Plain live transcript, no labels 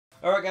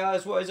Alright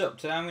guys, what is up?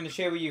 Today I'm going to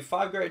share with you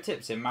 5 great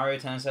tips in Mario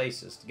Tennis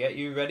Aces to get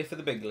you ready for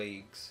the big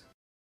leagues.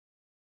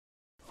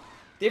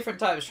 Different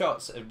types of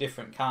shots have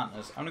different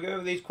counters. I'm going to go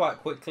over these quite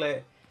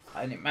quickly,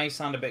 and it may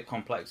sound a bit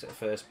complex at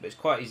first, but it's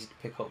quite easy to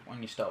pick up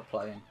when you start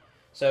playing.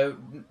 So,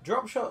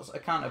 drop shots are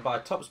countered by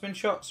topspin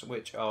shots,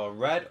 which are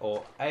red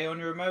or A on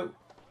your remote.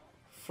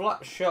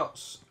 Flat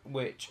shots,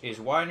 which is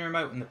Y on your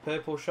remote, and the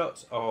purple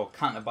shots are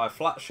countered by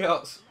flat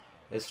shots,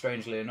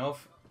 strangely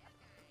enough.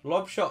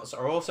 Lob shots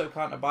are also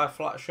countered by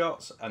flat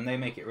shots, and they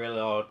make it really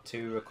hard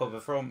to recover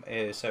from.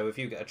 So if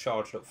you get a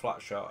charged up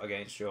flat shot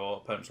against your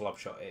opponent's lob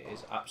shot, it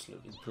is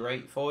absolutely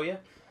great for you.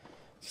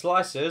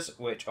 Slicers,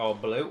 which are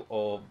blue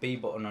or B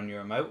button on your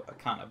remote, are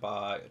countered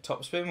by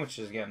topspin, which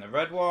is again the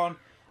red one.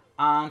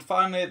 And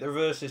finally, the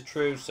reverse is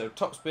true, so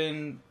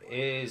topspin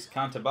is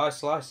countered by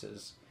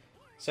slicers.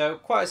 So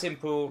quite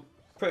simple,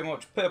 pretty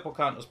much purple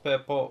counters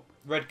purple,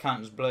 red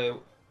counters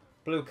blue,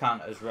 blue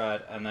counters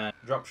red, and then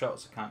drop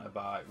shots are countered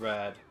by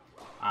red,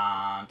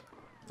 and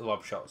the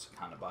lob shots are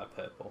countered by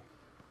purple.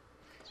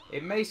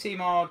 It may seem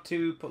hard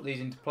to put these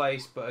into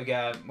place, but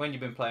again, when you've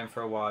been playing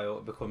for a while,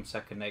 it becomes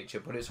second nature.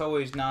 But it's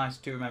always nice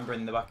to remember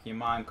in the back of your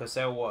mind, because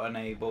they'll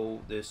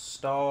enable this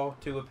star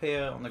to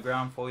appear on the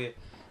ground for you,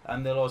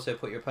 and they'll also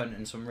put your opponent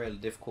in some really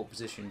difficult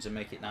positions and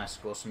make it nice to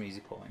score some easy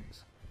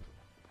points.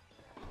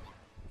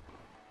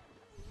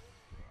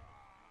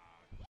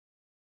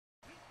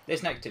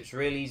 This next tip's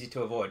really easy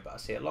to avoid, but I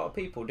see a lot of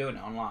people doing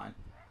it online.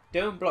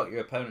 Don't block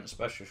your opponent's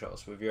special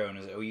shots with your own,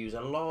 as it will use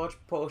a large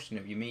portion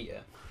of your meter,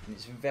 and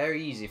it's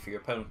very easy for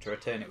your opponent to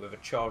return it with a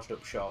charged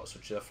up shot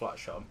such as a flat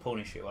shot and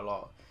punish you a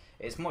lot.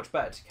 It's much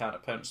better to counter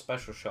opponent's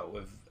special shot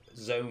with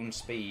zone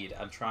speed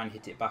and try and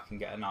hit it back and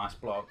get a nice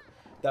block.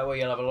 That way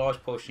you'll have a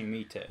large portion of your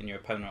meter and your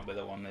opponent will be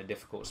the one in a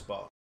difficult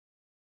spot.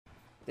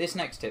 This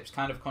next tip is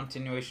kind of a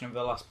continuation of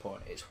the last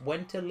point. It's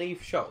when to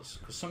leave shots,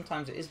 because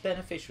sometimes it is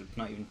beneficial to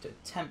not even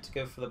attempt to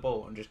go for the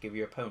ball and just give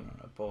your opponent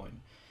a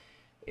point.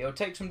 It'll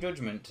take some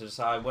judgment to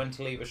decide when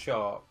to leave a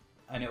shot,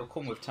 and it'll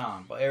come with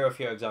time, but here are a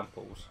few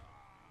examples.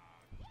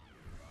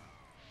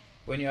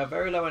 When you have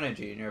very low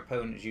energy and your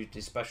opponent has used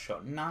his special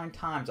shot, 9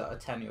 times out of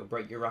 10 it'll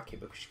break your racket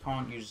because you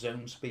can't use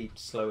zone speed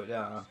to slow it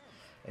down,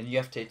 and you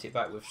have to hit it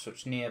back with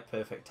such near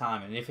perfect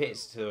time, and if it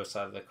hits to the other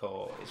side of the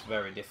court, it's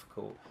very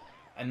difficult.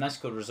 And this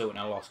could result in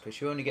a loss, because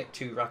you only get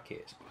 2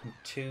 rackets, and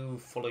 2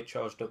 fully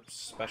charged up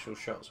special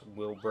shots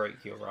will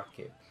break your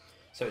racket.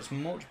 So it's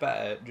much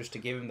better just to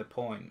give him the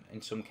point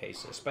in some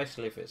cases,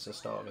 especially if it's the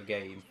start of a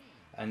game,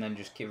 and then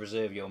just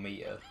reserve your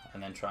meter,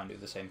 and then try and do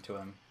the same to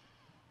him.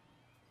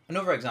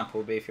 Another example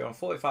would be if you're on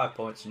 45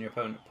 points and your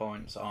opponent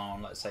points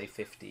on, let's say,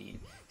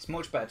 15, it's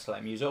much better to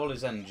let him use all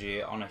his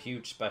energy on a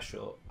huge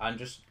special, and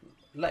just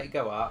let it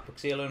go out,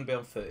 because he'll only be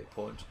on 30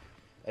 points.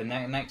 And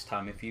then next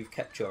time, if you've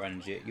kept your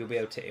energy, you'll be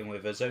able to hit him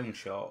with a zone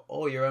shot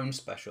or your own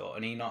special,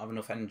 and he'll not have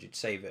enough energy to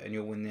save it, and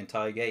you'll win the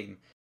entire game.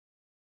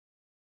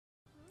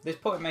 This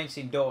point may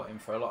seem daunting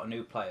for a lot of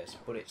new players,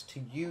 but it's to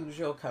use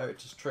your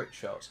character's trick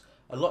shots.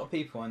 A lot of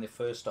people, when they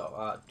first start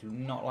out, do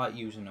not like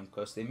using them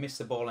because they miss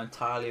the ball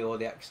entirely, or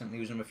they accidentally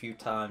use them a few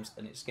times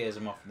and it scares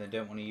them off and they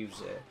don't want to use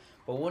it.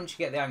 But once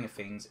you get the hang of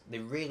things,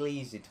 they're really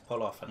easy to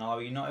pull off and allow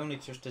you not only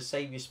just to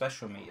save your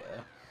special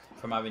meter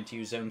from having to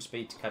use zone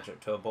speed to catch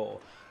up to a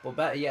ball, but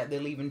better yet,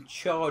 they'll even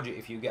charge it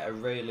if you get a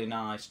really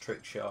nice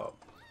trick shot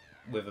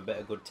with a bit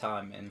of good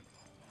timing.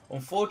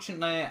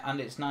 Unfortunately,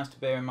 and it's nice to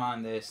bear in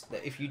mind this,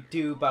 that if you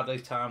do badly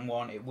time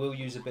one, it will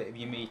use a bit of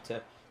your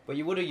meter, but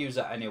you would have used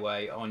that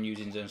anyway on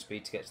using zone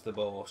speed to get to the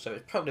ball, so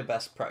it's probably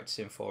best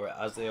practicing for it,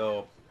 as they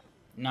are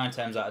 9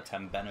 times out of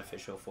 10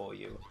 beneficial for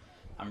you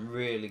and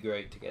really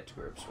great to get to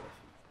grips with.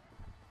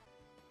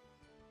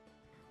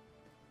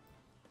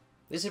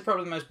 This is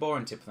probably the most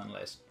boring tip on the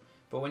list,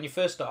 but when you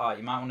first start out,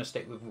 you might want to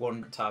stick with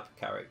one type of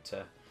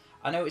character.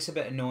 I know it's a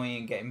bit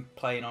annoying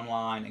playing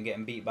online and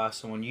getting beat by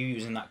someone you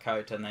using that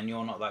character and then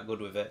you're not that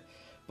good with it,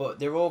 but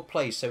they're all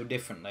played so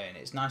differently and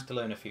it's nice to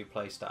learn a few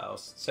play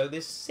styles. So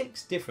there's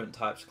 6 different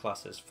types of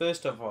classes.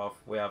 First of all,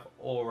 we have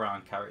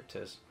all-round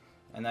characters,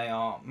 and they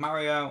are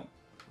Mario,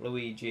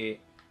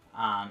 Luigi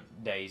and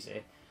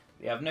Daisy.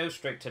 They have no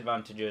strict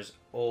advantages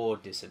or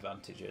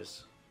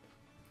disadvantages,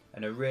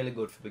 and are really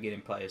good for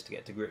beginning players to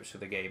get to grips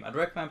with the game. I'd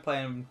recommend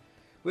playing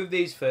with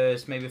these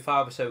first, maybe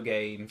 5 or so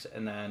games,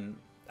 and then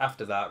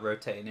after that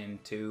rotating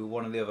into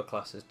one of the other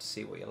classes to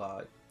see what you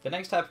like. The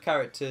next type of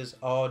characters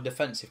are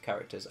defensive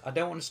characters. I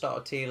don't want to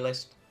start a tier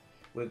list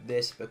with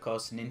this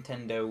because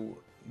Nintendo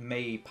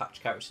may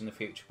patch characters in the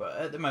future, but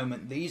at the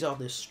moment these are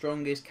the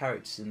strongest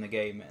characters in the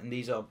game, and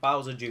these are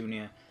Bowser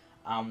Jr.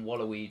 and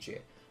Waluigi.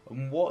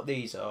 And what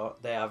these are,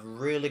 they have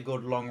really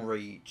good long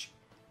reach,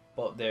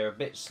 but they're a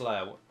bit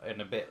slow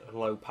and a bit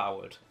low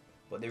powered.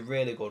 But they're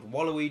really good.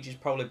 Waluigi's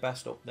probably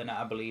best up the net,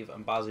 I believe,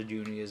 and Bowser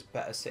Jr. is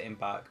better sitting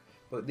back.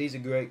 But these are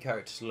great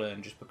characters to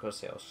learn just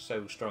because they are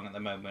so strong at the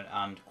moment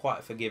and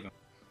quite forgiving.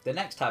 The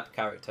next type of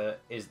character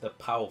is the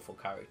powerful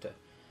character.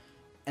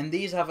 And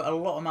these have a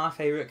lot of my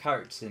favourite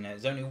characters in it.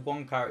 There's only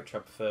one character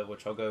I prefer,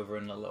 which I'll go over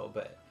in a little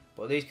bit.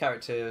 But these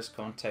characters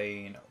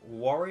contain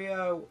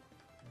Wario,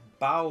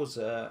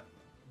 Bowser,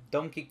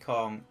 Donkey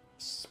Kong,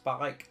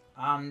 Spike,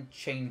 and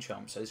Chain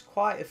Chomp. So there's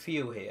quite a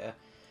few here.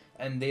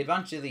 And the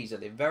advantage of these are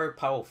they're very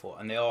powerful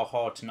and they are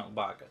hard to knock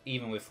back,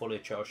 even with fully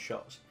charged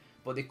shots.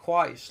 But they're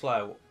quite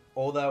slow,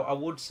 although I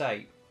would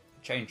say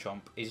Chain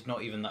Chomp is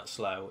not even that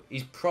slow.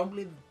 He's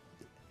probably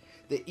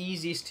the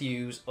easiest to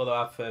use, although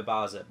I prefer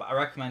Bowser. But I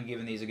recommend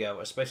giving these a go,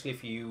 especially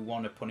if you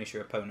want to punish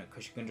your opponent,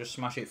 because you can just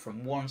smash it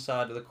from one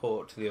side of the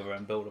court to the other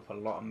and build up a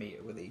lot of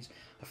meter with these.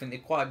 I think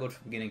they're quite good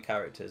for beginning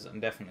characters and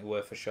definitely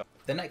worth a shot.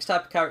 The next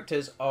type of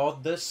characters are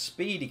the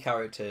speedy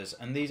characters,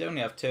 and these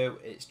only have two.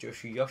 It's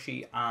just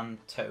Yoshi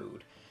and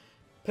Toad.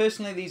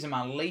 Personally, these are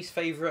my least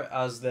favourite,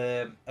 as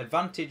the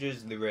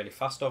advantages, they're really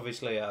fast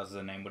obviously, as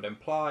the name would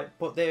imply,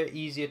 but they're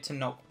easier to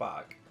knock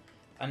back.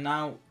 And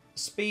now,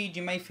 speed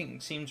you may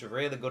think seems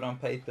really good on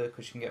paper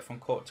because you can get from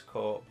court to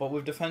court, but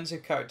with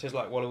defensive characters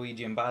like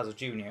Waluigi and Bowser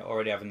Jr.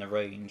 already having the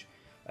range,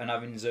 and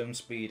having zone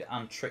speed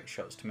and trick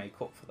shots to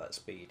make up for that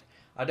speed,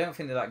 I don't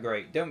think they're that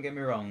great. Don't get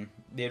me wrong,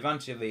 the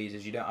advantage of these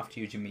is you don't have to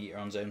use your meter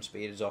on zone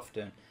speed as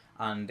often,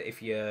 and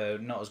if you're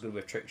not as good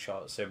with trick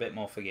shots, they're a bit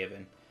more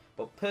forgiving.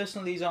 But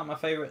personally, these aren't my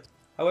favourites.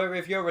 However,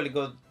 if you're really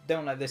good,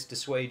 don't let this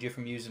dissuade you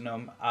from using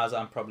them, as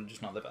I'm probably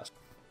just not the best.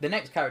 The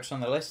next characters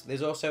on the list,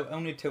 there's also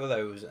only two of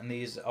those, and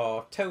these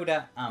are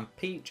Toadette and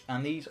Peach,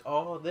 and these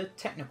are the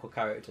technical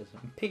characters.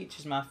 And Peach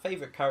is my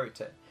favourite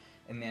character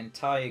in the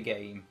entire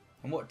game.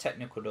 And what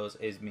technical does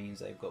is means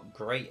they've got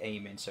great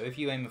aiming. So if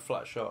you aim a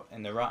flat shot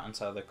in the right hand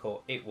side of the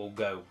court, it will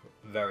go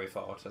very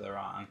far to the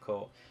right hand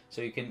court.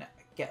 So you can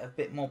get a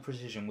bit more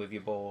precision with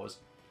your balls.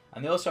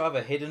 And they also have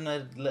a hidden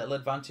little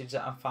advantage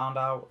that I've found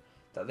out,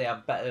 that they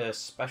have better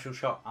special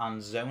shot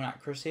and zone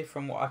accuracy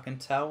from what I can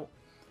tell,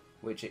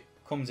 which it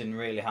comes in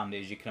really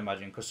handy, as you can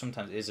imagine, because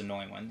sometimes it is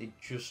annoying when they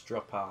just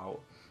drop out.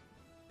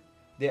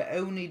 The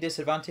only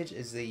disadvantage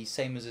is the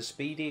same as a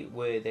speedy,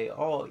 where they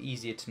are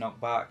easier to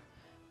knock back.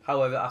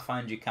 However, I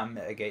find you can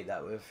mitigate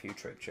that with a few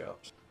trick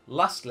shots.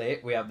 Lastly,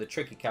 we have the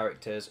tricky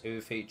characters,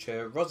 who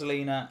feature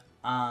Rosalina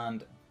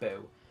and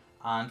Boo.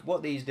 And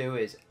what these do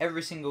is,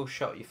 every single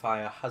shot you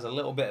fire has a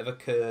little bit of a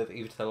curve,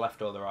 either to the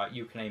left or the right.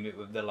 You can aim it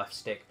with the left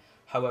stick.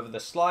 However, the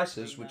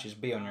slicers, which is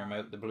B on your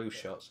remote, the blue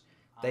shots,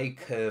 they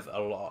curve a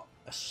lot.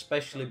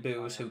 Especially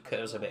Boo's, who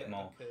curves a bit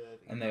more.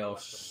 And they are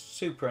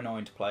super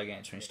annoying to play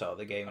against when you start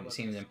the game, and it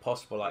seems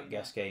impossible like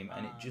guess game,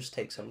 and it just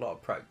takes a lot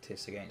of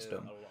practice against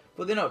them.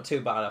 But they're not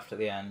too bad after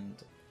the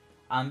end.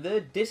 And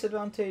the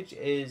disadvantage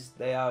is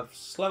they have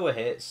slower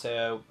hits,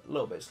 so a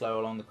little bit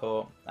slower along the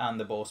court, and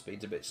the ball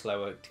speed's a bit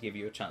slower to give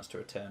you a chance to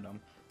return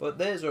them. But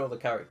those are all the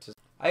characters.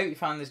 I hope you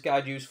found this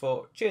guide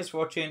useful. Cheers for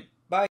watching.